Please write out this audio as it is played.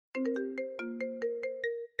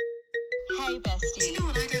Hey, bestie. Do you know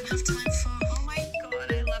what I don't have time for? Oh my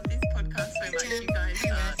god, I love this podcast so much, you guys. Hey,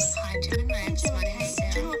 Revs. Hi, Jen and Revs. My name's Do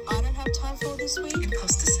you Sarah. know what I don't have time for this week?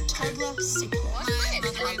 Imposter syndrome. Toddler sickness. My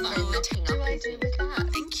mother-in-law. What do I do with that?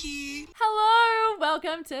 Thank you. Hello,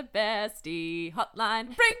 welcome to Bestie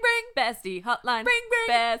Hotline. Bring, Bestie Hotline. Bring,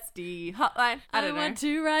 Bestie Hotline. I don't know. want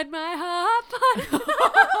to ride my hotline.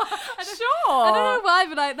 Sure. I don't know why,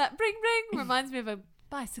 but that bring reminds me of a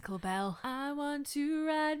bicycle bell. I want to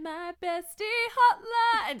ride my bestie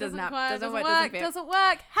hotline. It doesn't Doesn't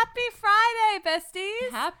work. Happy Friday,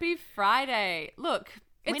 besties. Happy Friday. Look,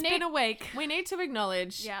 It's been a week. We need to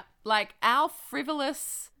acknowledge, Yeah. like, our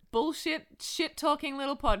frivolous, bullshit, shit-talking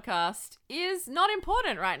little podcast is not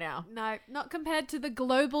important right now. No, not compared to the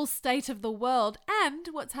global state of the world and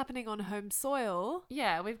what's happening on home soil.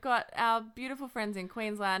 Yeah, we've got our beautiful friends in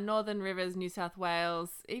Queensland, Northern Rivers, New South Wales,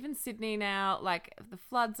 even Sydney now. Like, the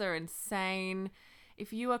floods are insane.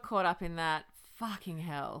 If you are caught up in that, fucking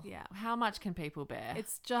hell. Yeah. How much can people bear?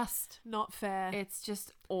 It's just not fair. It's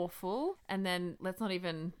just awful. And then let's not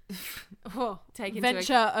even take into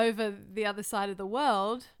venture over the other side of the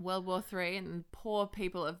world. World War III and poor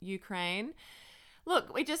people of Ukraine.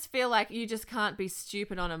 Look, we just feel like you just can't be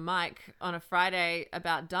stupid on a mic on a Friday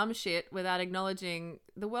about dumb shit without acknowledging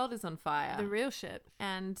the world is on fire. The real shit.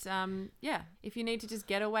 And yeah, if you need to just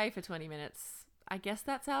get away for 20 minutes, I guess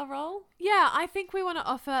that's our role. Yeah, I think we want to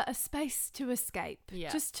offer a space to escape. Yeah.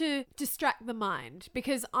 Just to distract the mind,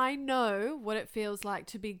 because I know what it feels like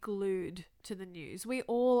to be glued to the news. We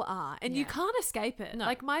all are. And you Yeah. can't escape it. No.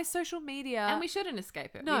 Like my social media. And we shouldn't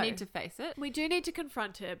escape it. No. We need to face it. We do need to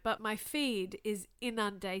confront it, but my feed is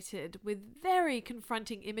inundated with very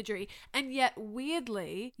confronting imagery. And yet,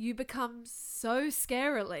 weirdly, you become so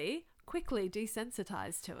scarily quickly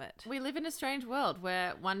desensitized to it. We live in a strange world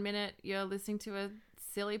where 1 minute you're listening to a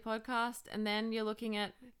silly podcast and then you're looking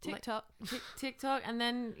at TikTok. TikTok and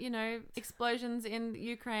then, you know, explosions in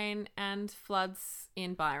Ukraine and floods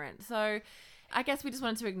in Byron. So I guess we just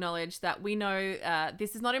wanted to acknowledge that we know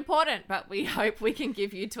this is not important, but we hope we can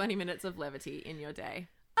give you 20 minutes of levity in your day.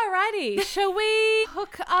 Alrighty, shall we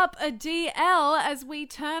hook up a DL as we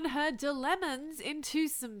turn her dilemons into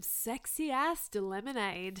some sexy ass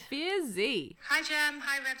dilemonade? Fizzy. Hi, Jem.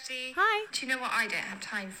 Hi, Revsy. Hi. Do you know what I don't have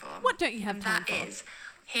time for? What don't you have And time that for? is,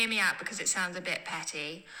 hear me out because it sounds a bit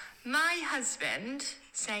petty. My husband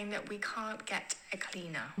saying that we can't get a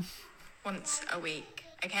cleaner once a week,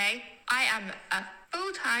 okay? I am a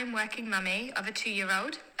full-time working mummy of a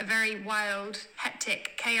 2-year-old, a very wild,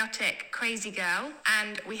 hectic, chaotic, crazy girl,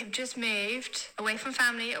 and we have just moved away from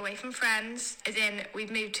family, away from friends, as in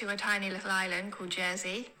we've moved to a tiny little island called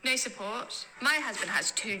Jersey. No support. My husband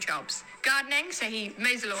has 2 jobs. Gardening, so he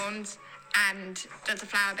mows the lawns and does the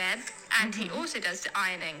flower bed, and he also does the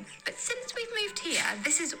ironing. But since we've moved here,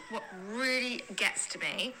 this is what really gets to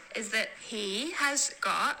me, is that he has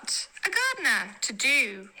got a gardener to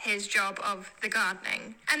do his job of the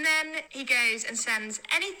gardening. And then he goes and sends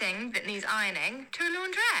anything that needs ironing to a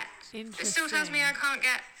laundrette. It still tells me I can't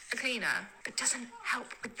get a cleaner, but doesn't help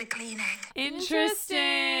with the cleaning.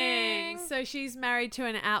 Interesting. So she's married to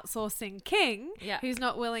an outsourcing king Yeah. who's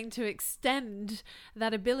not willing to extend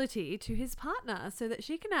that ability to his partner so that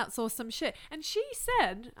she can outsource some shit. And she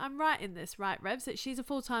said, I'm right in this, right, Revs, that she's a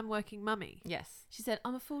full-time working mummy. Yes. She said,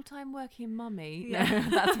 I'm a full-time working mummy. Yeah. No,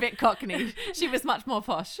 that's a bit cockney. She was much more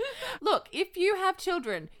posh. Look, if you have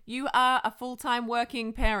children, you are a full-time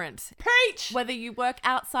working parent. Preach! Whether you work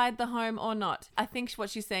outside the home or not. I think what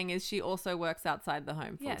she's saying is she also works outside the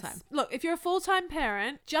home full-time. Yes. Look, if you're a full-time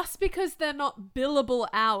parent, just because they're not billable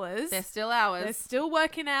hours, They're still hours. they're still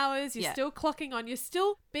working hours, you're Yeah. still clocking on, you're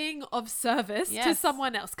still being of service to Yes.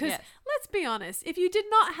 someone else. Because Yes. let's be honest, if you did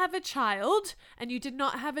not have a child and you did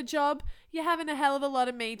not have a job, you're having a hell of a lot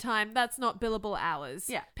of me time. That's not billable hours.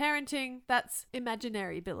 Yeah. Parenting, that's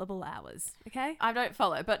imaginary billable hours. Okay? I don't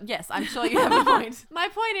follow, but yes, I'm sure you have a point. My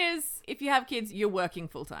point is, if you have kids, you're working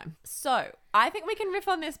full-time. So I think we can riff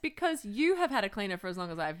on this because you have had a cleaner for as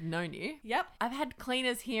long as I've known you. Yep. I've had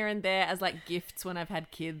cleaners here and there as like gifts when I've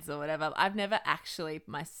had kids or whatever. I've never actually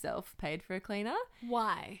myself paid for a cleaner.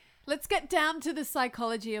 Why? Let's get down to the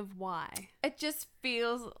psychology of why. It just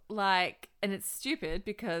feels like, and it's stupid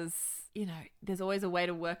because, you know, there's always a way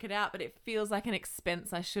to work it out, but it feels like an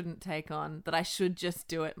expense I shouldn't take on, that I should just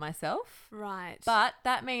do it myself. Right. But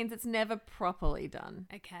that means it's never properly done.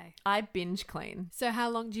 okay. I binge clean. So how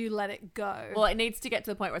long do you let it go? Well, it needs to get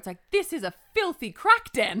to the point where it's like, this is a filthy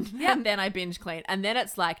crack den. Yeah. And then I binge clean. And then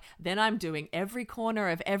it's like, then I'm doing every corner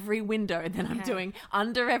of every window. And then I'm Okay. doing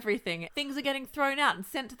under everything. Things are getting thrown out and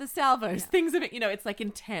sent to the salvos. Things of it, you know, it's like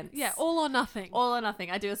intense. yeah, all or nothing. All or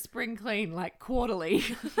nothing. I do a spring clean like quarterly.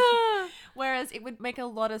 Whereas it would make a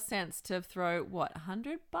lot of sense to throw, what, $100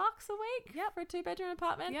 a week for a 2-bedroom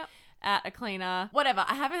apartment? Yep. At a cleaner. Whatever.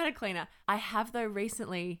 I haven't had a cleaner. I have, though,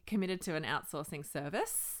 recently committed to an outsourcing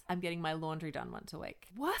service. I'm getting my laundry done once a week.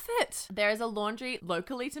 Worth it. There is a laundry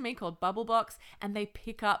locally to me called Bubble Box, and they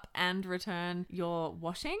pick up and return your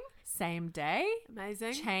washing same day.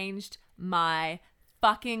 Amazing. Changed my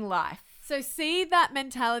fucking life. So see that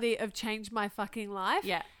mentality of change my fucking life?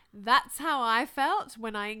 Yeah. That's how I felt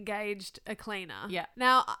when I engaged a cleaner. Yeah.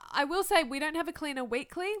 Now, I will say we don't have a cleaner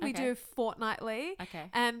weekly. We Okay. do fortnightly. Okay.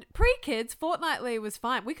 And pre-kids, fortnightly was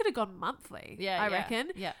fine. We could have gone monthly, I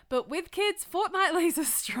reckon. Yeah. But with kids, fortnightly's a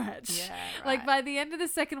stretch. Yeah, Like right. by the end of the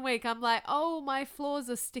second week, I'm like, oh, my floors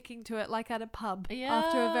are sticking to it like at a pub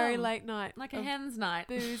after a very Yeah. late night. Like a of hen's night.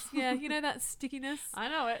 booze. Yeah, you know that stickiness? I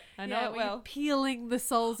know it. I know Yeah, it where you're well. peeling the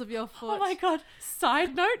soles of your foot. Oh my God.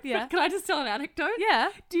 Side note. Yeah. But can I just tell an anecdote? Yeah.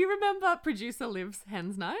 Do you remember producer Liv's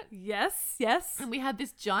hen's night? Yes, yes. And we had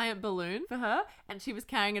this giant balloon for her, and she was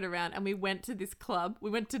carrying it around, and we went to this club. We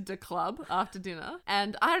went to the club after dinner,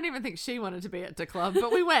 and I don't even think she wanted to be at the club,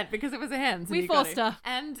 but we went because it was a hen's. and We you got forced to. her.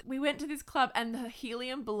 And we went to this club, and the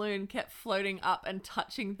helium balloon kept floating up and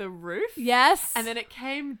touching the roof. Yes. And then it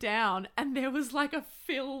came down, and there was like a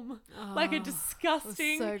film, like a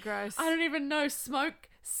disgusting, so gross. I don't even know,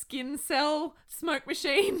 skin cell, smoke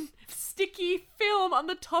machine, sticky film on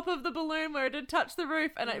the top of the balloon where it had touched the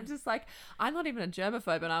roof. And it was just like, I'm not even a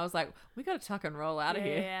germaphobe. And I was like, we got to tuck and roll out of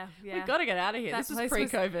here. Yeah, yeah. We got to get out of here. That This was place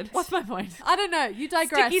was- pre-COVID. What's my point? I don't know. You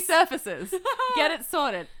digress. Sticky surfaces. Get it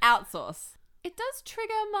sorted. Outsource. It does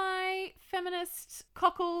trigger my feminist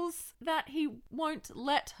cockles that he won't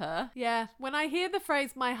let her. Yeah. When I hear the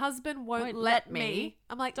phrase, my husband won't Won't let let me, me,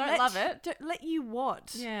 I'm like, don't love it. Don't let you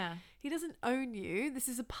what? Yeah. He doesn't own you. This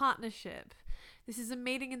is a partnership. This is a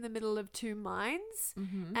meeting in the middle of two minds.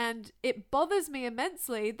 Mm-hmm. And it bothers me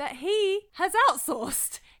immensely that he has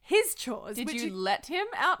outsourced his chores. Did which you let him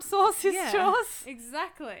outsource his Yeah, chores?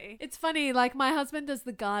 Exactly. It's funny, like my husband does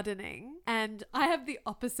the gardening and I have the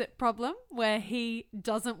opposite problem where he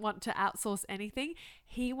doesn't want to outsource anything.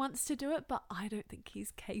 He wants to do it, but I don't think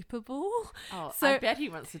he's capable. Oh, So- I bet he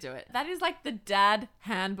wants to do it. That is like the dad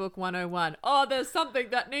handbook 101. Oh, there's something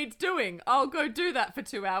that needs doing. I'll go do that for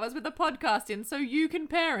 2 hours with a podcast in so you can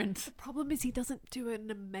parent. Problem is he doesn't do an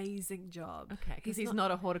amazing job. Okay, because he's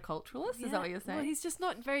not a horticulturalist. Is that what you're saying? Well, he's just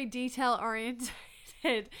not very detail oriented.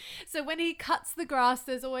 So when he cuts the grass,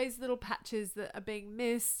 there's always little patches that are being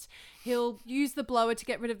missed. He'll use the blower to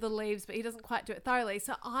get rid of the leaves, but he doesn't quite do it thoroughly.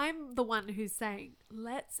 So I'm the one who's saying,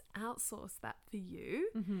 let's outsource that for you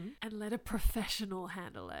and let a professional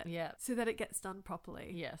handle it. Yeah. So that it gets done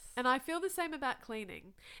properly. Yes. And I feel the same about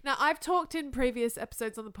cleaning. Now, I've talked in previous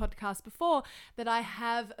episodes on the podcast before that I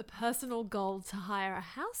have a personal goal to hire a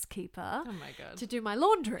housekeeper Oh my God. to do my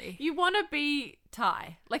laundry. You want to be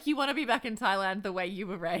Thai. Like you want to be back in Thailand the way you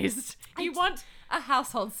were raised. You want a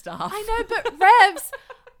household staff. I know, but Revs,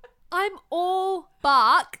 I'm all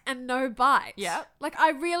bark and no bite. Yeah. Like I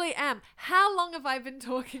really am. How long have I been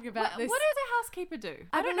talking about What this? does a housekeeper do?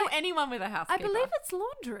 I don't know anyone with a I housekeeper. believe it's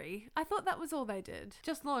laundry. I thought that was all they did.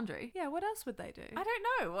 just laundry. Yeah, what else would they do? I don't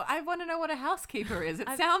know. I want to know what a housekeeper is. It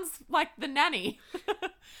sounds like the nanny.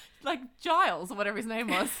 Like Giles or whatever his name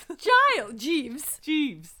was. Giles, Jeeves.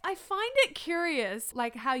 Jeeves. I find it curious,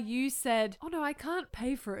 like how you said, oh no, I can't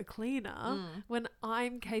pay for a cleaner when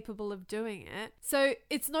I'm capable of doing it. So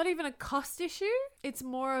it's not even a cost issue. It's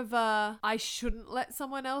more of a, I shouldn't let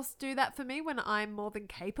someone else do that for me when I'm more than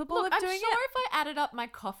capable Look, of I'm doing sure it. if I added up my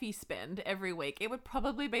coffee spend every week, it would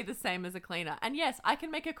probably be the same as a cleaner. And yes, I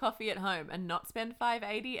can make a coffee at home and not spend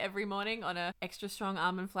 $5.80 every morning on a extra strong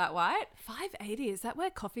almond flat white. $5.80, is that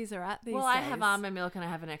where coffees are at these Well, days? I have almond milk and I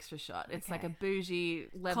have an extra shot. It's like a Okay. bougie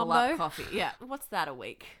level Combo? up coffee. Yeah. What's that a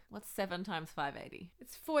week? What's 7 times $5.80?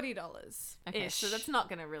 It's $40. Okay, ish. so that's not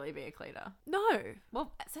going to really be a cleaner. No.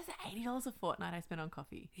 Well, so it's $80 a fortnight I spend on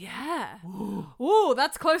coffee. Yeah. Ooh,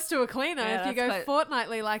 that's close to a cleaner Yeah, if you that's go close.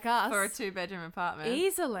 fortnightly like us. For a 2-bedroom apartment.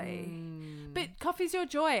 Easily. But coffee's your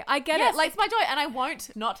joy. I get Yes, it. Like, it's my joy, and I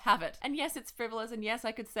won't not have it. And yes, it's frivolous, and yes,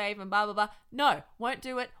 I could save, and blah, blah, blah. No, won't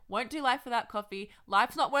do it. Won't do life without coffee.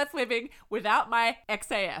 Life's not worth living without my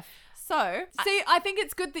XAF. So, see, I think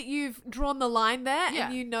it's good that you've drawn the line there Yeah.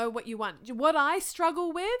 and you know what you want. What I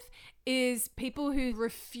struggle with is people who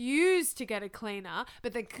refuse to get a cleaner,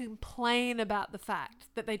 but they complain about the fact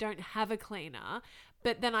that they don't have a cleaner,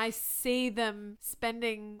 but then I see them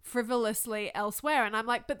spending frivolously elsewhere. And I'm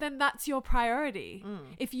like, but then that's your priority.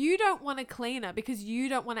 If you don't want a cleaner because you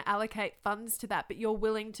don't want to allocate funds to that, but you're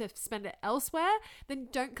willing to spend it elsewhere, then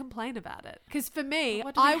don't complain about it. Because for me,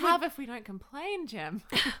 What do we have if we don't complain, Jem?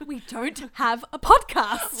 we don't have a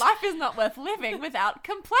podcast. Life is not worth living without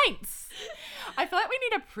complaints. I feel like we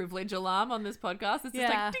need a privilege alarm on this podcast. It's just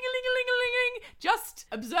Yeah. like ding-a-ling-a-ling-a-ling, just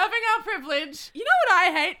observing our privilege. You know what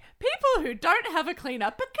I hate? People who don't have a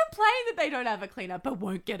cleaner but complain that they don't have a cleaner but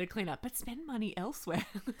won't get a cleaner but spend money elsewhere.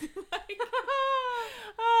 Like,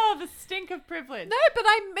 oh, the stink of privilege. No, but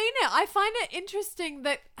I mean it. I find it interesting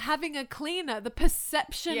that having a cleaner, the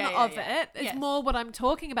perception of it is Yes. more what I'm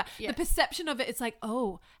talking about. Yes. The perception of it is like,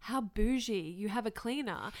 oh, how bougie, you have a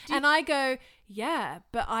cleaner. And I go, yeah,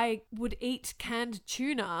 but I would eat canned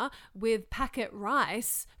tuna with packet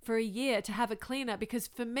rice for a year to have a cleaner, because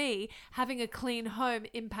for me, having a clean home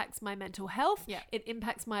impacts my mental health. Yeah. It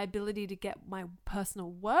impacts my ability to get my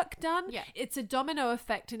personal work done. Yeah. It's a domino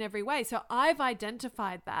effect in every way. So I've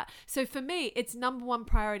identified that. So for me, it's number one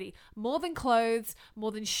priority. More than clothes,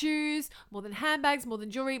 more than shoes, more than handbags, more than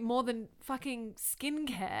jewelry, more than fucking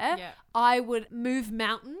skincare. Yeah. I would move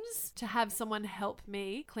mountains to have someone help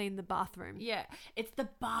me clean the bathroom. Yeah, it's the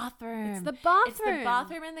bathroom. It's the It's bathroom. the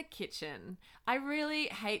bathroom and the kitchen. I really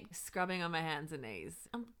hate scrubbing on my hands and knees.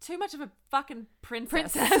 I'm too much of a fucking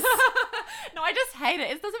princess. No, I just hate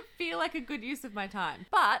it. It doesn't feel like a good use of my time.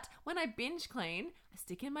 But when I binge clean, I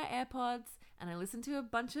stick in my AirPods and I listen to a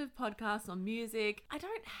bunch of podcasts or music. I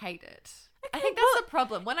don't hate it. I think that's the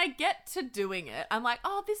problem. When I get to doing it, I'm like,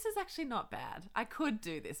 oh, this is actually not bad. I could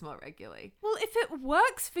do this more regularly. Well, if it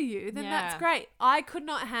works for you, then that's Yeah. great. I could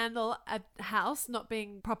not handle a house not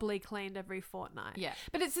being properly cleaned every fortnight. Yeah.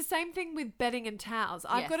 But it's the same thing with bedding and towels.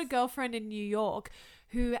 I've got a Yes. girlfriend in New York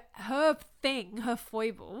who her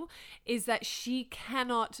foible is that she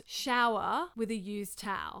cannot shower with a used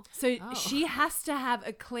towel. So Oh. she has to have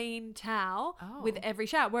a clean towel with Oh. every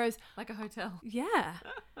shower. Whereas Like a hotel. yeah.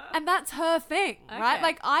 And that's her thing, right? Okay.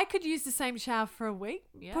 Like I could use the same shower for a week,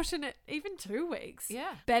 Yeah. pushing it even 2 weeks.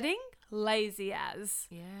 Yeah. Bedding, lazy as.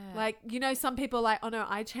 Yeah. Like, you know, some people are like, oh no,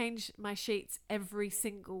 I change my sheets every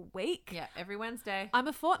single week. Yeah, every Wednesday. I'm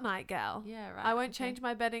a fortnight gal. Yeah, right, I won't okay. change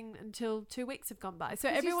my bedding until 2 weeks have gone by. So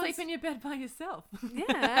 'Cause you everyone's sleep in your bed by yourself.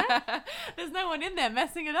 Yeah. There's no one in there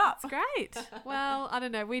messing it up. great. Well, I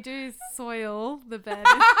don't know. We do soil the bed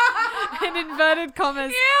in inverted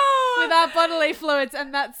commas Ew! with our bodily fluids,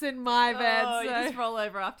 and that's in my bed. Oh, so. you just roll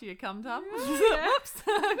over after you come, Tom. Yeah. Whoops.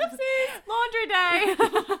 Laundry day.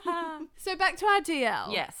 So back to our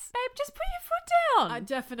DL. Yes. Babe, just put your foot down. I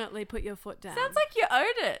definitely put your foot down. Sounds like you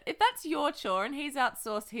owed it. If that's your chore and he's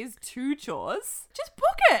outsourced his 2 chores, just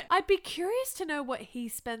book it. I'd be curious to know what he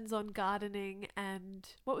spends on gardening and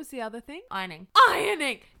what was the other thing? Ironing.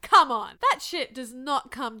 Ironing. Come on. That shit does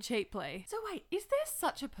not come cheaply. So wait, is there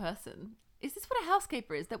such a person? Is this what a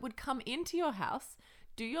housekeeper is that would come into your house,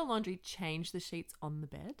 do your laundry, change the sheets on the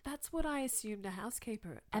bed? That's what I assumed a housekeeper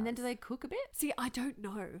does. And then do they cook a bit? See, I don't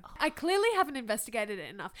know. I clearly haven't investigated it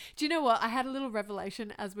enough. Do you know what? I had a little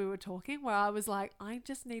revelation as we were talking where I was like, I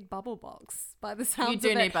just need bubble box by the sounds of do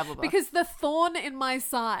it. need bubble box. Because the thorn in my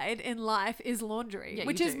side in life is laundry, Yeah,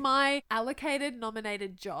 which you is do. my allocated,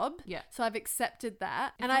 nominated job. Yeah. So I've accepted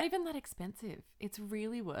that. It's not even that expensive. It's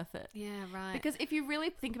really worth it. Yeah, right. Because if you really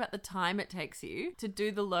think about the time it takes you to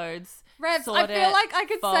do the loads, Revs, sort I feel it, like I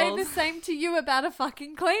could say fold. the same to you about a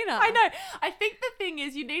fucking cleaner. I know. I think the thing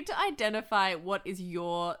is you need to identify what is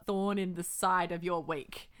your thorn in the side of your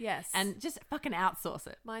week. Yes. And just fucking outsource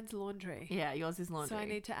it. Mine's laundry. Yeah, yours is laundry. So I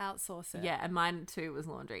need to outsource it. Yeah, and mine too was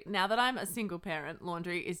laundry. Now that I'm a single parent,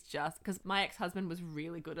 laundry is just because my ex-husband was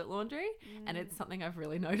really good at laundry, and it's something I've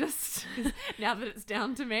really noticed. Now that it's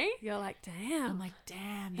down to me, You're like, damn. I'm like,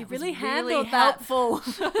 damn, He that was really handled that. helpful.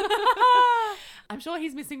 I'm sure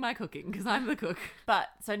he's missing my cooking because I'm the cook. But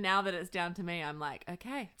so now that it's down to me, I'm like,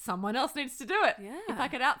 okay, someone else needs to do it. Yeah. If I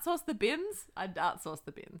could outsource the bins, I'd outsource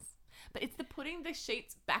the bins. But it's the putting the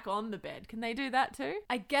sheets back on the bed. Can they do that too?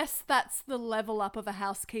 I guess that's the level up of a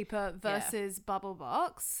housekeeper versus bubble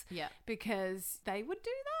box. Yeah. Because they would do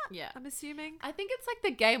that. Yeah. I'm assuming. I think it's like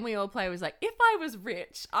the game we all play was like, if I was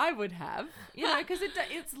rich, I would have, you know, because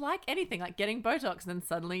it's like anything, like getting Botox, and then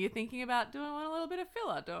suddenly you're thinking about, do I want a little bit of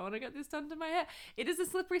filler? Do I want to get this done to my hair? It is a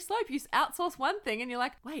slippery slope. You outsource one thing and you're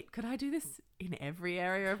like, wait, could I do this in every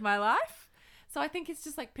area of my life? So I think it's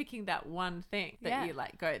just like picking that one thing that you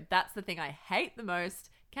like go, that's the thing I hate the most.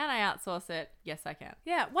 Can I outsource it? Yes, I can.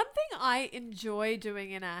 Yeah. One thing I enjoy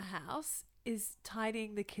doing in our house is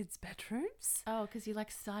tidying the kids' bedrooms. Oh, because you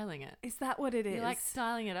like styling it. Is that what it is? You like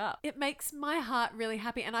styling it up. It makes my heart really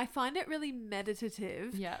happy, and I find it really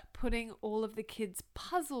meditative. Yeah. Putting all of the kids'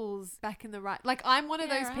 puzzles back in the right. Like, I'm one of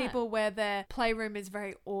Yeah, those right. people where their playroom is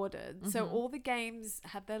very ordered. So all the games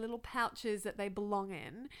have their little pouches that they belong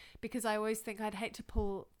in, because I always think I'd hate to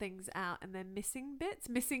pull things out and they're missing bits.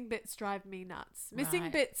 Missing bits drive me nuts. Missing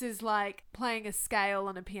Right. bits is like playing a scale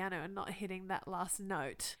on a piano and not hitting that last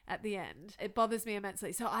note at the end. It bothers me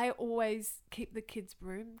immensely. So I always keep the kids'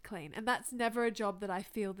 room clean. And that's never a job that I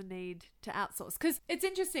feel the need to outsource. Because it's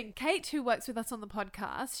interesting. Kate, who works with us on the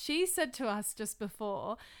podcast, she said to us just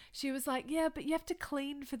before, she was like, yeah, but you have to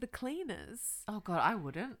clean for the cleaners. Oh God, I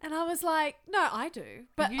wouldn't. And I was like, no, I do.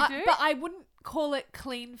 But You do? But I wouldn't call it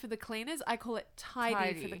clean for the cleaners. I call it tidy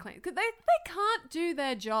for the Tidy. cleaners. Because they can't do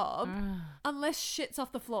their job unless shit's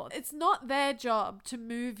off the floor. It's not their job to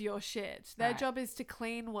move your shit. Their Right. job is to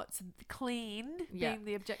clean what's clean, Yeah. being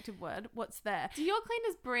the objective word, what's there. Do your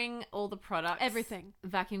cleaners bring all the products? Everything.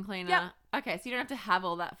 Vacuum cleaner? Yep. Okay, so you don't have to have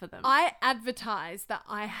all that for them. I advertise that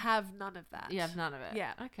I have none of that. You have none of it?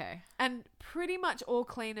 Yeah. Okay. And pretty much all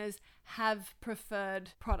cleaners have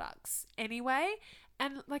preferred products anyway.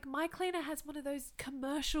 And like my cleaner has one of those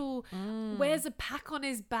commercial, wears a pack on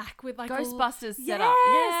his back with like Ghostbusters yes, setup.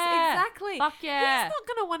 Yeah. exactly. Fuck yeah. He's not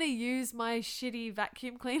going to want to use my shitty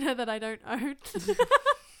vacuum cleaner that I don't own.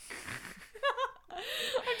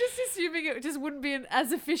 I'm just assuming it just wouldn't be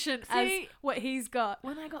as efficient as See, what he's got.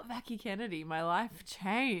 When I got Vacky Kennedy, my life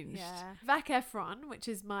changed. Yeah. Vac Efron, which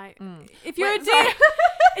is my... If you're Wait, a sorry. DL...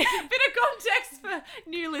 Bit of context for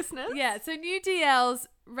new listeners. Yeah, so new DLs...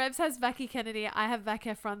 Revs has Vacky Kennedy. I have Vac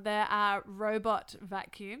Efron. There are robot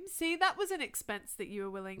vacuums. See, that was an expense that you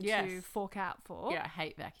were willing to Yes. fork out for. Yeah, I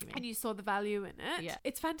hate vacuuming. And you saw the value in it. Yeah.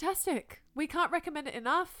 It's fantastic. We can't recommend it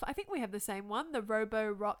enough. I think we have the same one. The Robo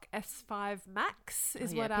Rock S5 Max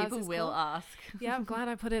is what ours people is will called. ask. Yeah, I'm glad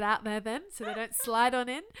I put it out there then so they don't slide on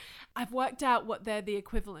in. I've worked out what they're the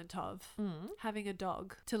equivalent of. Having a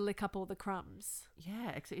dog to lick up all the crumbs.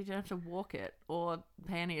 Yeah, except you don't have to walk it or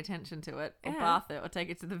pay any attention to it or Yeah. bath it or take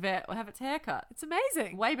it to the vet or have its hair cut. It's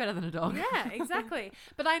amazing. Way better than a dog. Yeah, exactly.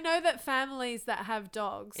 But I know that families that have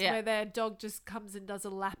dogs, Yeah. where their dog just comes and does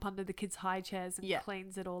a lap under the kids' high chairs and Yeah.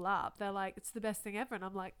 cleans it all up, they're like, it's the best thing ever. And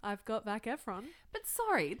I'm like, I've got Vac Efron. But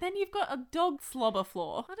sorry, then you've got a dog slobber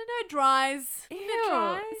floor. I don't know, dries. Ew, Isn't it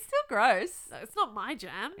dry? it's still gross. No, it's not my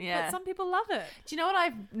jam, Yeah. but some people love it. Do you know what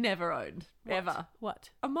I've never owned? What? Ever? What?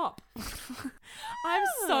 A mop. I'm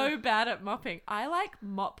so bad at mopping. I like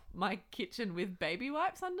mop my kitchen with baby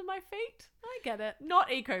wipes under my feet. I get it.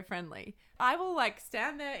 Not eco-friendly. I will like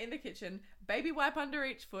stand there in the kitchen, baby wipe under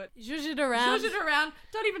each foot, Zhuzh it around. zhuzh it around,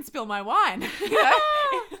 don't even spill my wine. You know?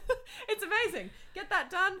 It's amazing. Get that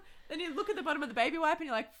done. Then you look at the bottom of the baby wipe and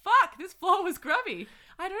you're like, fuck, this floor was grubby.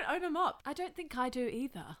 I don't own a mop. I don't think I do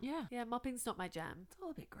either. Yeah. Yeah, mopping's not my jam. It's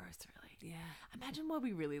all a bit gross, really. Yeah. Imagine where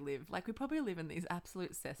we really live. Like, we probably live in these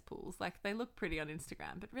absolute cesspools. Like, they look pretty on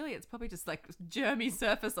Instagram, but really it's probably just like germy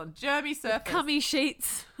surface on germy surface. Cummy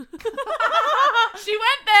sheets. She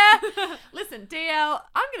went there. Listen, DL,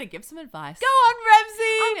 I'm going to give some advice. Go on,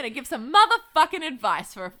 Remsy. I'm going to give some motherfucking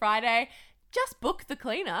advice for a Friday. Just book the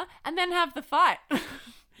cleaner and then have the fight.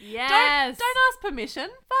 Yes. Don't ask permission.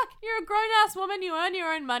 Fuck, you're a grown-ass woman. You earn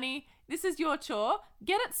your own money. This is your chore.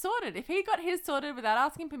 Get it sorted. If he got his sorted without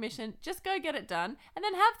asking permission, just go get it done and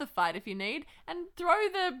then have the fight if you need and throw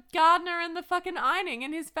the gardener and the fucking ironing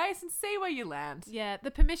in his face and see where you land. Yeah,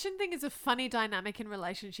 the permission thing is a funny dynamic in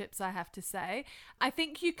relationships, I have to say. I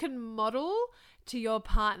think you can model to your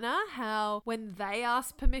partner how when they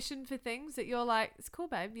ask permission for things that you're like, it's cool,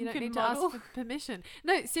 babe. You don't can need model. to ask for permission.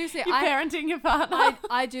 No, seriously, You're parenting your partner.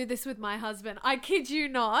 I do this with my husband. I kid you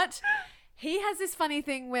not. He has this funny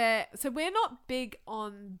thing where, so we're not big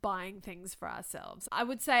on buying things for ourselves. I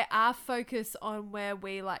would say our focus on where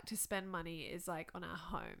we like to spend money is like on our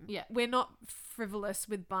home. Yeah. We're not frivolous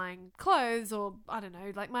with buying clothes or, I don't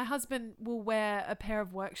know, like my husband will wear a pair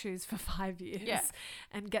of work shoes for 5 years Yeah.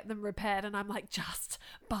 and get them repaired. And I'm like, just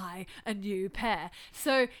buy a new pair.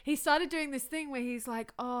 So he started doing this thing where he's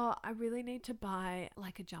like, oh, I really need to buy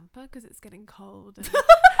like a jumper because it's getting cold. And,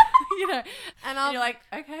 you know, and And you're like,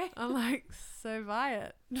 okay. I'm like, so buy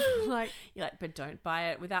it. Like, You're like, but don't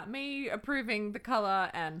buy it without me approving the color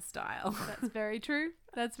and style. that's very true.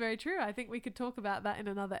 That's very true. I think we could talk about that in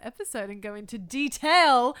another episode and go into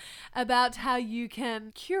detail about how you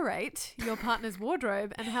can curate your partner's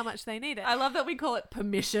wardrobe and how much they need it. I love that we call it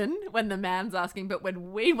permission when the man's asking, but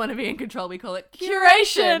when we want to be in control, we call it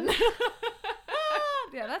curation.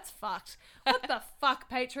 Yeah, that's fucked. What the fuck,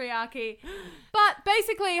 patriarchy? But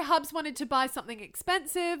basically, Hubs wanted to buy something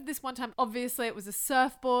expensive. This one time, obviously, it was a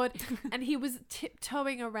surfboard. And he was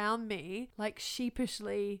tiptoeing around me, like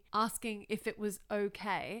sheepishly asking if it was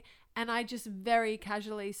okay. And I just very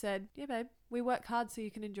casually said, yeah, babe, we work hard so you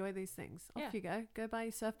can enjoy these things. Off Yeah. you go. Go buy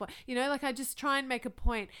your surfboard. You know, like I just try and make a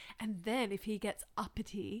point. And then if he gets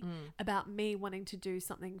uppity about me wanting to do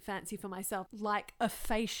something fancy for myself, like a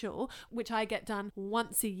facial, which I get done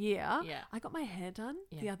once a year. Yeah. I got my hair done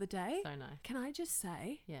the Yeah. other day. So nice. Can I just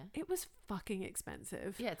say, Yeah. it was fucking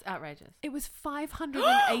expensive. Yeah, it's outrageous. It was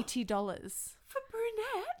 $580. For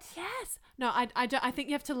brunette? Yes. No, I don't. I think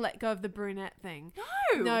you have to let go of the brunette thing.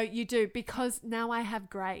 No. No, you do, because now I have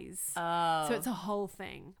greys. Oh. So it's a whole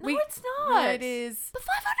thing. No, it's not. No, it is. The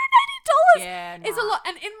 $580 Yeah, is a nah. lot.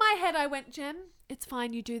 And in my head, I went, Jem, it's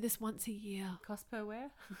fine. You do this once a year. Cost per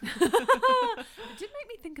wear? It did make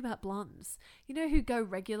me think about blondes. You know, who go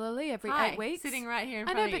regularly every Hi, 8 weeks? sitting right here in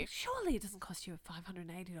I front know, of but you. surely it doesn't cost you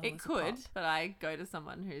 $580. It a could, pop. but I go to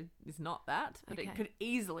someone who is not that. But Okay. it could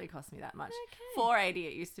easily cost me that much. Okay. $480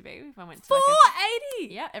 it used to be if I went to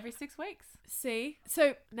 $480. yeah, every 6 weeks. See,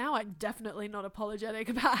 so now I'm definitely not apologetic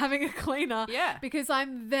about having a cleaner. Yeah. Because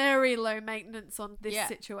I'm very low maintenance on this Yeah.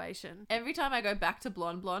 situation. Every time I go back to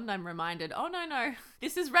blonde, I'm reminded, oh no,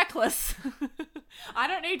 this is reckless. I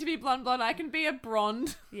don't need to be blonde. I can be a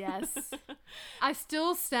blonde. Yes. I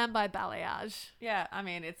still stand by balayage. Yeah, I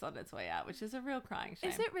mean, it's on its way out, which is a real crying shame.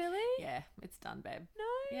 Is it really? Yeah, it's done, babe.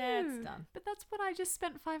 No. Yeah, it's done. But that's what I just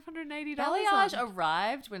spent $580 Balayage on.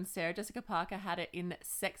 arrived when Sarah Jessica Parker had it in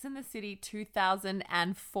Sex and the City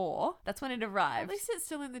 2004. That's when it At arrived. least it's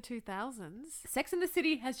still in the 2000s. Sex and the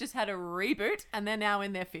City has just had a reboot and they're now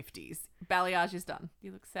in their 50s. Balayage is done.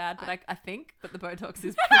 You look sad, but I think that the Botox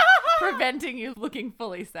is preventing you looking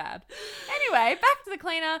fully sad. Anyway, back to the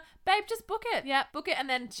cleaner. Babe, just book it. Yep. Book it and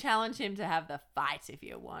then challenge him to have the fight if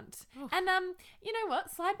you want. And you know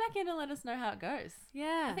what? Slide back in and let us know how it goes.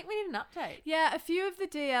 Yeah. I think we need an update. Yeah, a few of the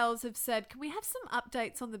DLs have said, can we have some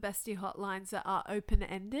updates on the bestie hotlines that are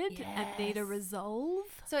open-ended and need a Yes.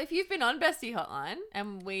 resolve? So if you've been on Bestie Hotline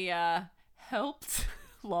and we helped,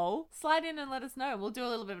 lol, slide in and let us know. We'll do a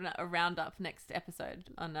little bit of a roundup next episode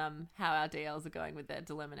on how our DLs are going with their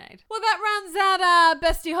Delemonade. Well, that rounds out our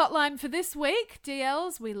bestie hotline for this week.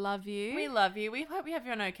 DLs, we love you. We love you. We hope you have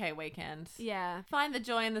an okay weekend. Yeah. Find the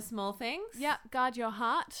joy in the small things. Yep, guard your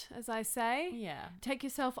heart, as I say. Yeah. Take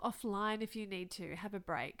yourself offline if you need to. Have a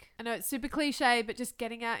break. I know it's super cliche, but just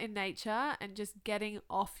getting out in nature and just getting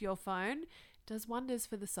off your phone does wonders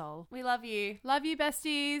for the soul. We love you. Love you,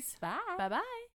 besties. Bye. Bye-bye.